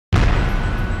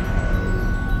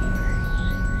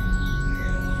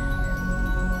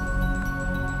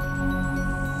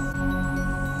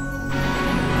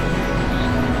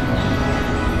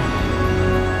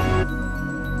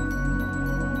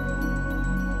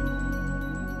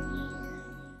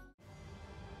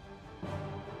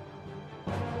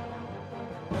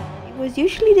was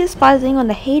usually despising on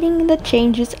the hating the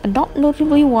changes and not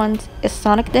notably ones is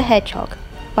Sonic the Hedgehog.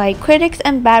 By critics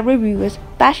and bad reviewers,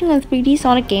 bashing on 3D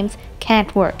Sonic games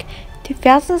can't work.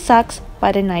 2000 sucks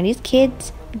by the 90s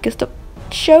kids because the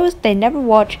shows they never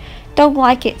watch don't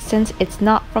like it since it's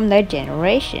not from their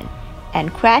generation.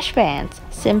 And Crash fans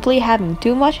simply having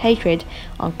too much hatred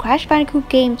on Crash Bandicoot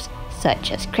games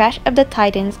such as Crash of the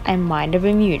Titans and Mind of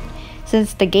a Mute,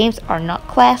 since the games are not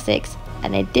classics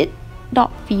and it did not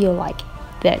feel like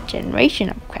their generation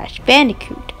of Crash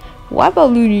Bandicoot. What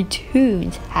about Looney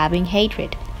Tunes having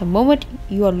hatred? The moment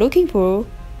you are looking for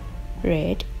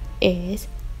it is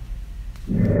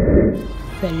the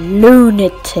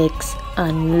Loonatics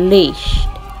Unleashed,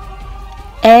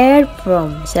 aired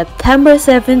from September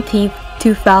 17th,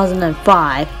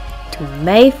 2005 to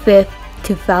May 5th,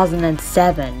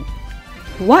 2007.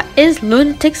 What is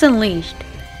Loonatics Unleashed?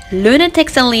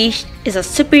 Loonatics Unleashed is a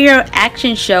superhero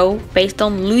action show based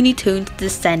on Looney Tunes'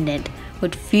 descendant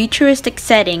with futuristic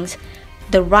settings.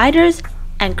 The writers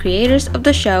and creators of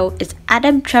the show is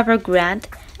Adam Trevor Grant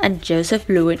and Joseph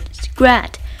Louis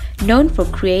Grant, known for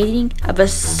creating a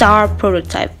bizarre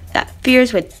prototype that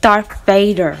fears with Darth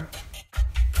Vader.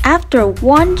 After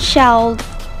one child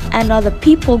and other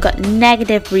people got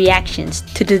negative reactions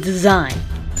to the design.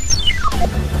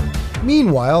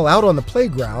 Meanwhile, out on the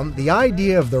playground, the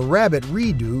idea of the rabbit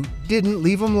redo didn't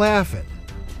leave him laughing.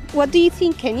 What do you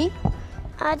think, Kenny?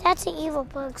 That's an evil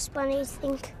Bugs Bunny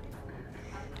thing.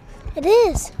 It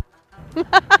is.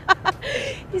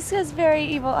 He has very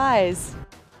evil eyes.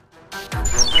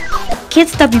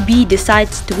 Kids WB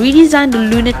decides to redesign the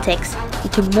Loonatics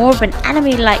into more of an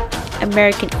anime-like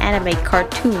American anime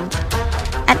cartoons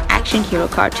and action hero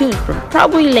cartoons from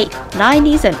probably late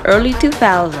 90s and early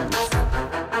 2000s.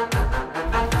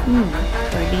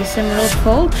 Pretty similar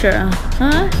culture,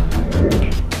 huh?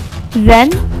 Then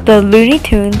the Looney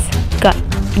Tunes got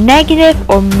negative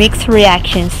or mixed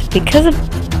reactions because of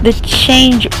the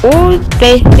change, or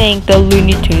they think the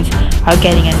Looney Tunes are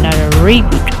getting another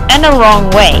reboot and the wrong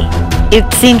way. It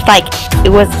seems like it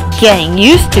was getting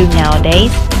used to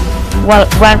nowadays. Well,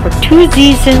 it ran for 2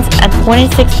 seasons and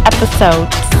 26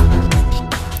 episodes.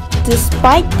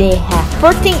 Despite they have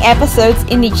 14 episodes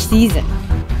in each season.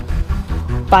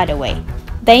 By the way,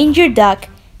 Danger Duck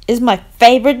is my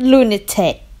favorite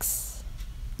Loonatics.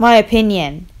 My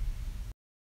opinion.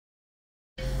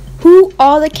 Who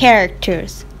are the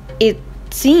characters? It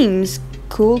seems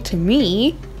cool to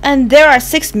me. And there are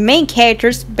 6 main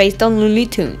characters based on Looney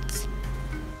Tunes.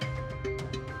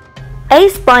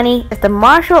 Ace Bunny is the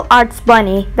martial arts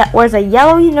bunny that wears a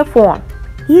yellow uniform.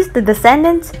 He's the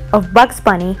descendant of Bugs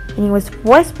Bunny and he was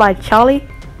voiced by Charlie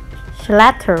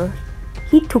Schlatter.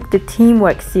 He took the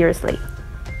teamwork seriously,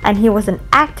 and he was an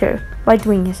actor by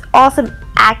doing his awesome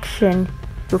action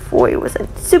before he was a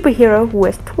superhero who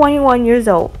was 21 years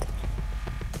old.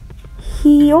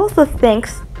 He also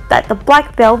thinks that the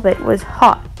Black Velvet was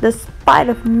hot despite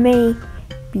of maybe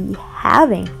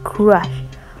having a crush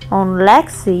on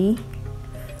Lexi,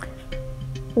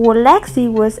 or Lexi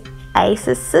was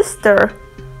Ace's sister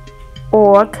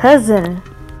or cousin.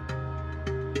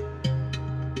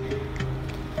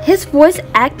 His voice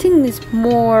acting is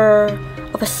more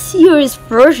of a serious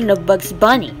version of Bugs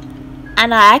Bunny,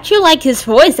 and I actually like his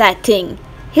voice acting.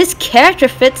 His character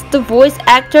fits the voice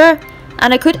actor,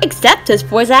 and I could accept his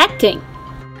voice acting.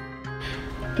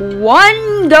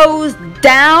 One goes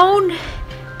down,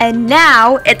 and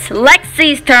now it's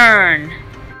Lexi's turn.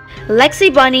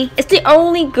 Lexi Bunny is the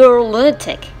only girl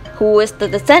lunatic who is the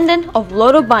descendant of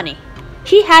Loto Bunny.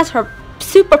 She has her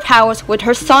superpowers with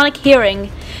her sonic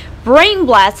hearing, brain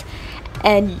blast,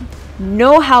 and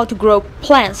know how to grow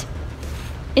plants.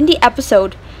 In the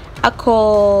episode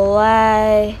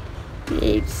Apocalypso,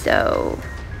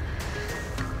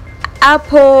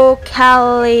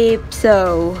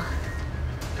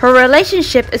 her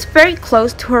relationship is very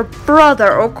close to her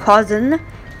brother or cousin,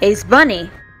 Ace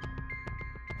Bunny.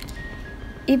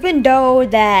 Even though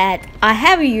that I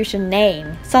have a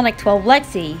username,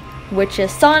 Sonic12lexi's, which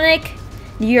is Sonic,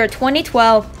 the year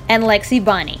 2012, and Lexi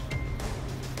Bunny.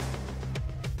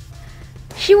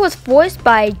 She was voiced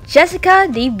by Jessica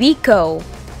DeVico,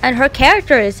 and her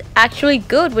character is actually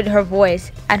good with her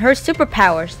voice and her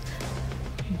superpowers.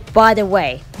 By the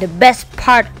way, the best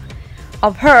part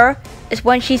of her is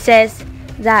when she says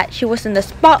that she was in the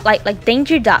spotlight like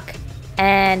Danger Duck,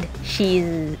 and she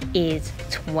is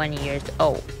 20 years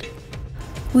old.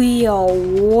 We are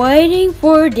waiting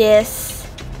for this.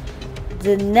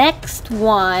 The next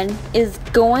one is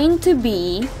going to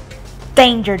be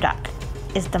Danger Duck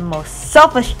is the most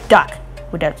selfish duck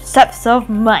with a subs of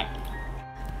money.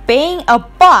 being a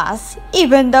boss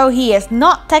even though he is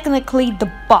not technically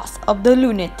the boss of the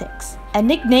Loonatics, and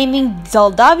nicknaming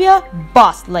Zaldavia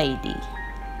Boss Lady.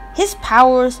 His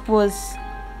powers was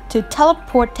to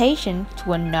teleportation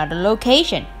to another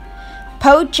location,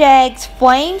 projects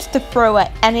flames to throw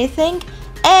at anything,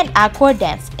 and aqua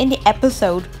dance in the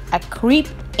episode A Creep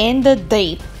in the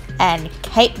Deep and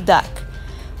Cape Duck,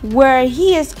 where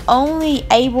he is only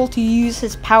able to use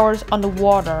his powers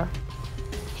underwater.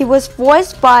 He was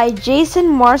voiced by Jason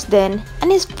Marsden,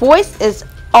 and his voice is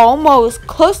almost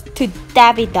close to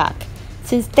Daffy Duck,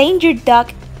 since Danger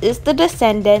Duck is the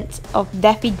descendant of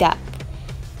Daffy Duck.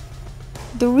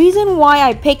 The reason why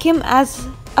I pick him as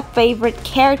a favorite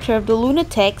character of the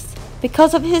Loonatics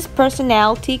because of his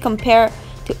personality compared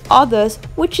to others,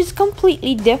 which is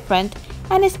completely different,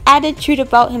 and his attitude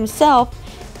about himself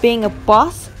being a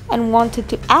boss and wanted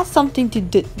to add something to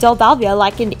Zaldavia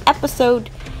like in the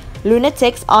episode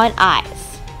Loonatics on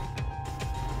Ice.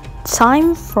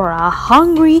 Time for a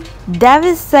hungry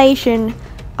devastation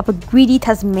of a greedy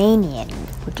Tasmanian,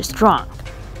 which is strong.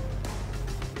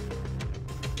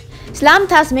 Slam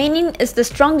Tasmanian is the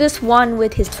strongest one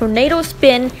with his tornado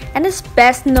spin and is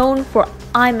best known for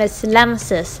I'm a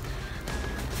Slamsis.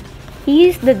 He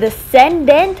is the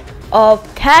descendant of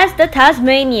Taz the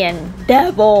Tasmanian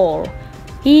Devil.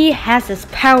 He has his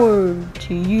power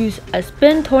to use a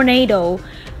spin tornado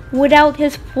without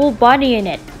his full body in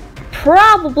it.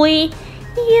 Probably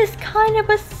he is kind of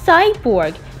a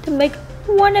cyborg to make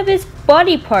one of his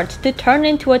body parts to turn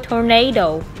into a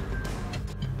tornado.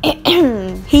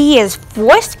 He is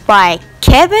voiced by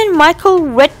Kevin Michael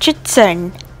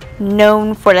Richardson,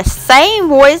 known for the same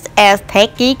voice as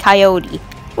Takey Coyote.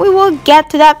 We will get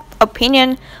to that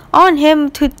opinion on him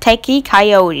to Takey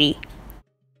Coyote.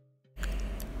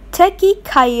 Takey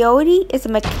Coyote is a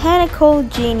mechanical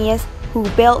genius who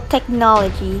built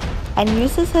technology and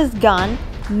uses his gun,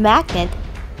 magnet,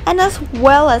 and as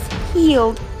well as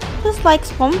healed just like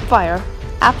Swampfire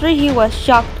after he was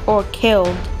shocked or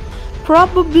killed.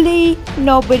 Probably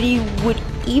nobody would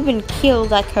even kill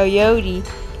that coyote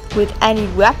with any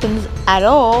weapons at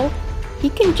all. He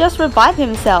can just revive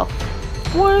himself.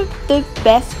 One of the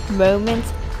best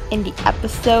moments in the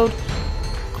episode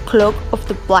Cloak of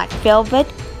the Black Velvet,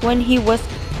 when he was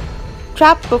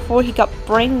trapped before he got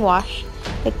brainwashed.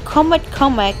 The comic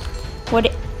where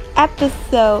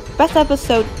the best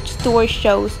episode story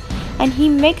shows, and he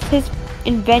makes his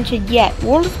invention yet,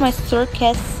 World is My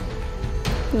Circus,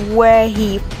 where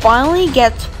he finally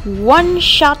gets one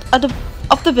shot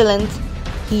of the villains.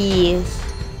 He is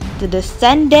the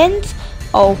descendant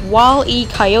of Wile E.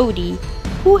 Coyote,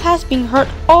 who has been hurt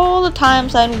all the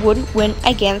times and wouldn't win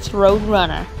against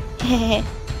Roadrunner.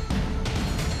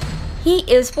 He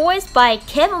is voiced by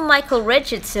Kevin Michael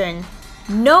Richardson,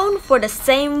 known for the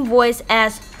same voice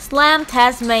as Slam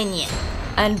Tasmanian,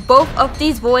 and both of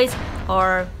these voices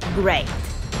are great.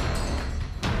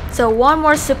 So one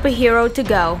more superhero to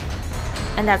go,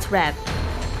 and that's Rev.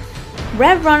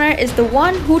 Rev Runner is the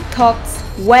one who talks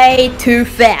way too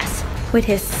fast with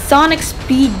his sonic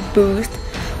speed boost,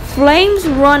 flames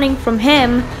running from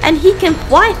him, and he can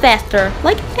fly faster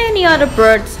like any other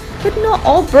birds, but not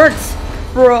all birds,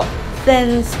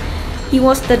 since he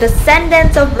was the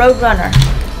descendant of Roadrunner.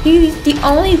 He is the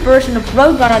only version of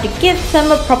Roadrunner that gives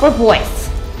him a proper voice.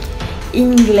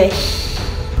 English,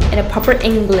 in a proper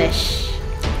English.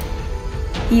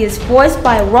 He is voiced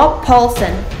by Rob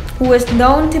Paulson, who is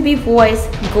known to be voiced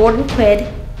Gordon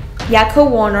Quid, Yakko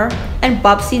Warner, and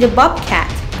Bubsy the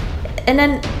Bobcat in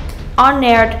an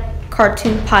unaired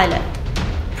cartoon pilot.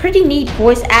 Pretty neat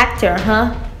voice actor,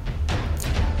 huh?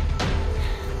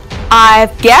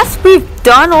 I guess we've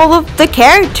done all of the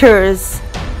characters.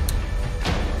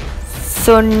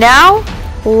 So now,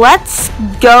 let's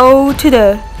go to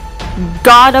the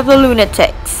God of the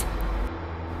Loonatics.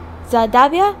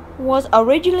 Zaldavia was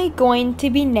originally going to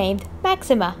be named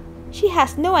Maxima. She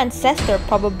has no ancestor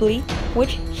probably,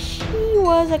 which she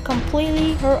was a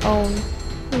completely her own,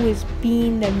 who is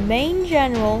being the main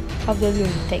general of the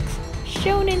Loonatics,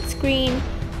 shown in screen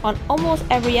on almost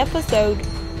every episode,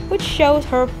 which shows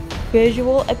her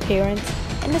visual appearance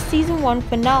in the season 1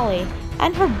 finale,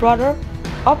 and her brother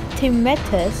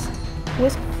Optimetus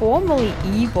was formerly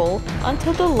evil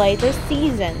until the later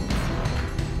seasons.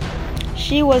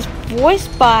 She was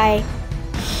voiced by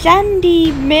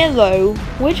Sandy Milo,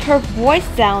 which her voice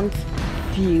sounds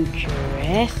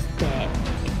futuristic.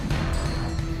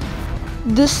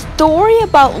 The story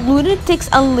about Loonatics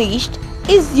Unleashed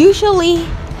is usually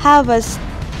have a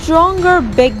stronger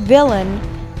big villain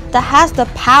that has the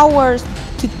powers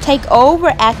to take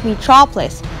over at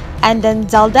Metropolis, and then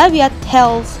Zaldavia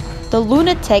tells the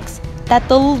Loonatics that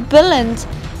the villains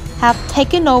have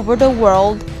taken over the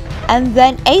world, and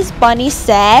then Ace Bunny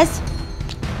says,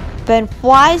 then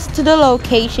flies to the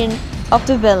location of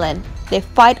the villain. They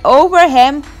fight over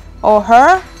him or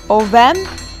her or them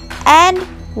and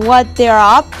what they're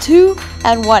up to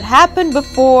and what happened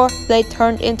before they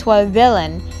turned into a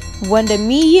villain. When the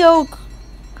meteor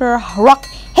rock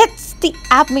hits the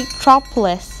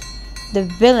metropolis, the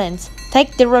villains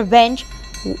take their revenge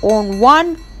on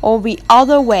one or the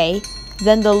other way.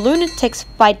 Then the lunatics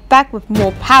fight back with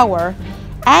more power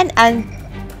and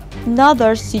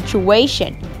another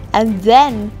situation, and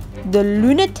then the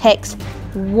lunatics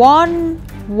won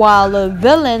while the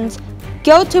villains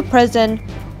go to prison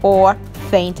or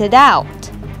fainted out.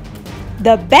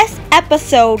 The best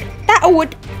episode that I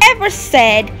would ever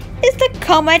said is the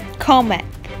Comet.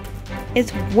 It's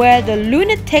where the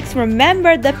lunatics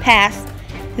remember the past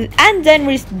and then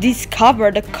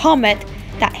discover the comet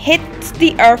that hits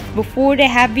the earth before they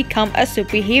have become a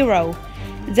superhero.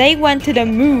 They went to the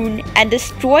moon and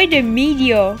destroyed the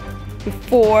meteor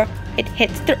before it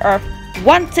hits the earth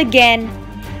once again.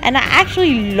 And I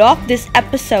actually love this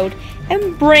episode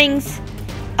and brings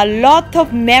a lot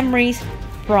of memories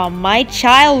from my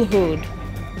childhood.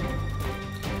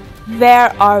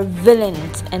 There are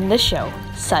villains in the show,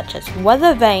 such as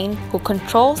Weather Vane, who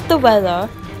controls the weather,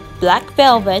 Black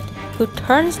Velvet, who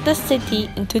turns the city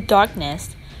into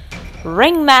darkness,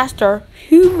 Ringmaster,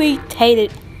 who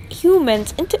mutated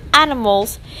humans into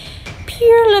animals,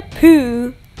 Pierre Le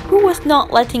Pew, who was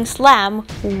not letting Slam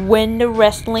win the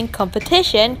wrestling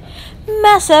competition,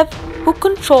 Massive, who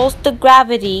controls the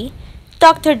gravity,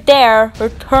 Dr. Dare, who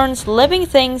turns living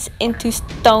things into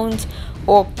stones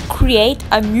or create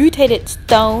a mutated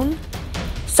stone,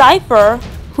 Cypher,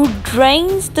 who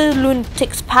drains the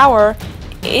lunatic's power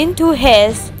into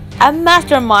his, and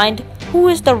Mastermind, who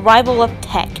is the rival of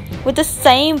Tech with the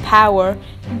same power,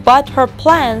 but her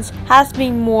plans has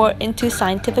been more into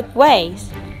scientific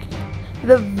ways.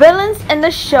 The villains in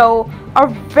the show are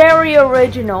very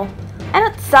original, and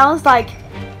it sounds like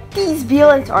these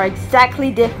villains are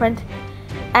exactly different,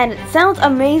 and it sounds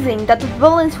amazing that the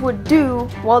villains would do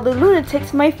while the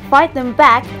lunatics may fight them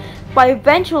back by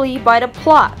the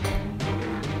plot.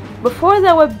 Before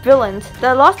they were villains,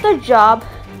 they lost their job,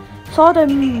 saw the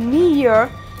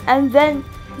meteor, and then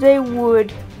they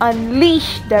would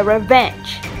unleash their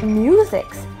revenge.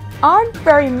 Musics aren't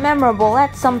very memorable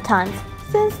at sometimes,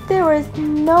 since there is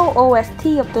no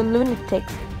OST of the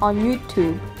Loonatics on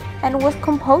YouTube, and was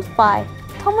composed by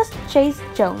Thomas Chase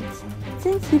Jones,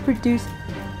 since he produced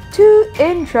 2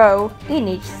 intros in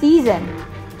each season.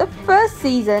 The first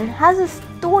season has a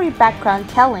story background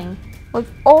telling, with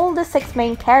all the 6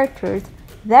 main characters,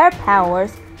 their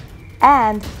powers,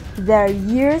 and their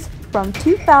years from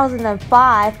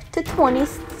 2005 to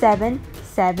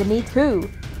 2772.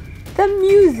 The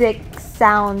music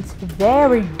sounds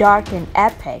very dark and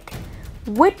epic,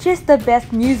 which is the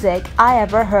best music I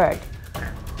ever heard.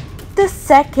 The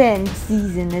second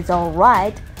season is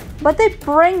alright, but they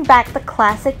bring back the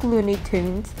classic Looney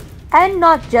Tunes and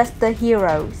not just the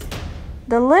heroes.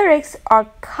 The lyrics are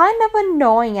kind of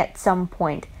annoying at some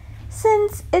point,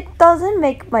 since it doesn't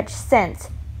make much sense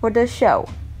for the show.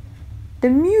 The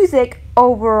music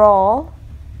overall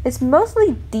is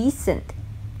mostly decent,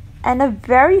 and a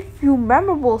very few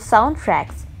memorable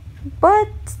soundtracks, but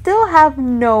still have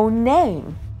no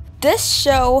name. This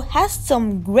show has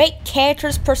some great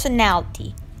characters'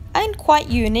 personality, and quite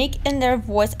unique in their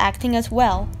voice acting as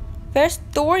well. Their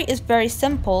story is very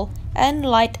simple and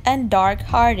light and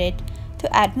dark-hearted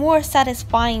to add more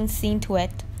satisfying scene to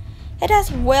it. It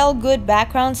has good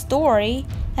background story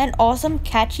and awesome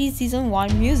catchy season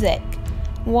 1 music,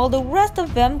 while the rest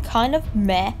of them kind of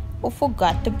meh or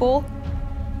forgettable.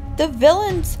 The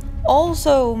villains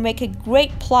also make a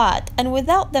great plot, and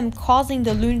without them causing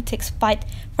the Lunatics fight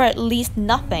for at least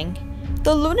nothing.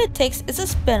 The Loonatics is a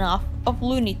spin-off of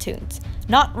Looney Tunes,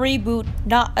 not reboot,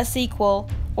 not a sequel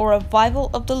or revival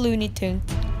of the Looney Tunes,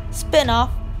 spin-off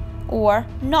or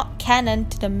not canon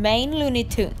to the main Looney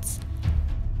Tunes.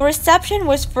 The reception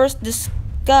was first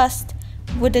discussed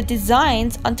with the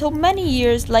designs until many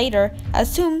years later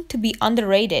assumed to be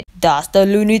underrated. Does the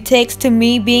Loonatics to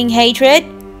me being hatred?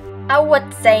 I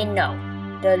would say no.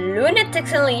 The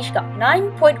Loonatics Unleashed got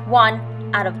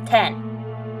 9.1 out of 10.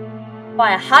 But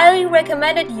I highly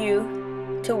recommended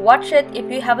you to watch it if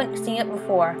you haven't seen it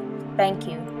before. Thank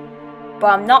you. But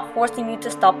I'm not forcing you to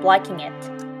stop liking it.